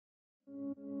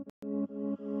It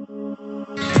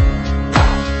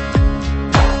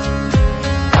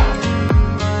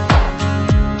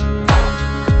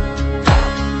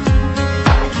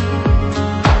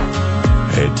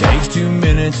takes 2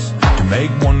 minutes to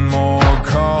make one more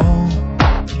call.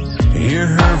 Hear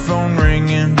her phone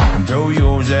ringing and throw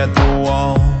yours at the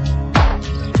wall.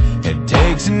 It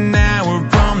takes an hour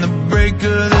from the break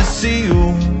of the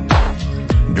seal.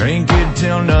 Drink it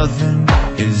till nothing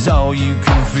is all you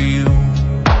can feel.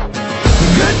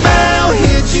 Goodbye will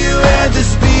hit you at the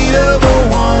speed of a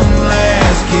one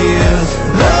last kiss.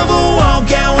 Love will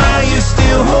walk out while you're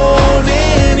still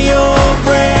holding your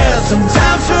breath.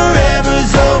 Sometimes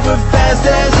forever's over fast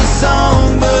as a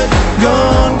song, but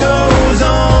gone goes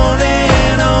on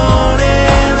and on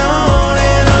and on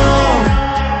and on.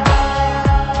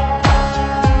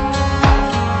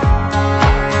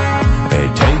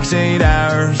 It takes 8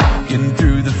 hours getting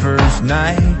through the first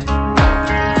night,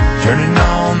 turning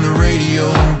on the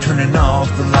radio, turning off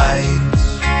the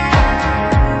lights.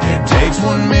 It takes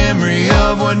one memory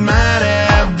of what might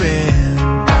have been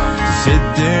to sit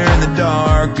there in the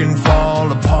dark and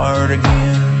fall apart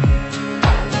again.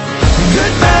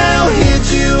 Goodbye will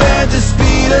hit you at the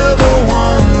speed of a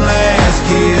one last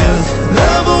kiss.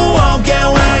 Love will walk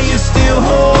out while you're still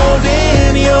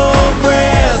holding your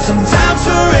breath. Sometimes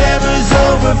forever's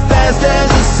over fast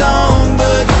as a song,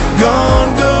 but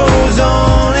gone goes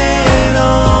on and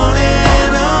on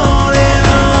and on and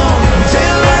on.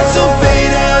 Taillights will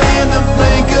fade out in the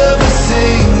blink of a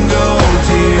single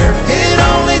tear. It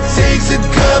only takes a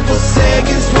couple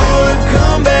seconds for a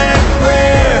comeback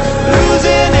rare.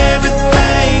 Losing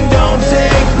everything don't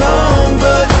take long,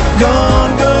 but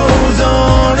gone goes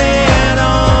on and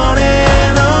on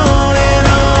and on and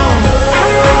on.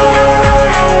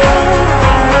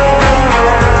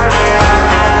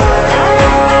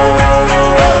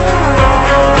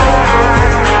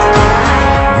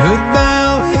 Goodbye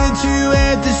will hit you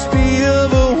at the speed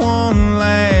of a one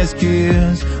last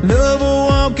kiss. Love will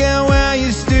walk out while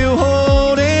you're still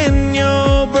holding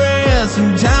your breath.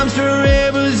 Sometimes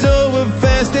forever's over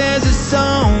fast as a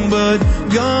song, but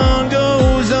gone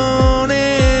goes on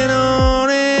and on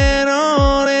and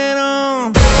on and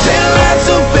on. Taillights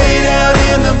will fade out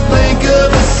in the blink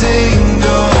of a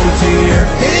single tear.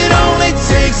 It only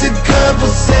takes a couple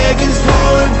seconds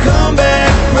for a comeback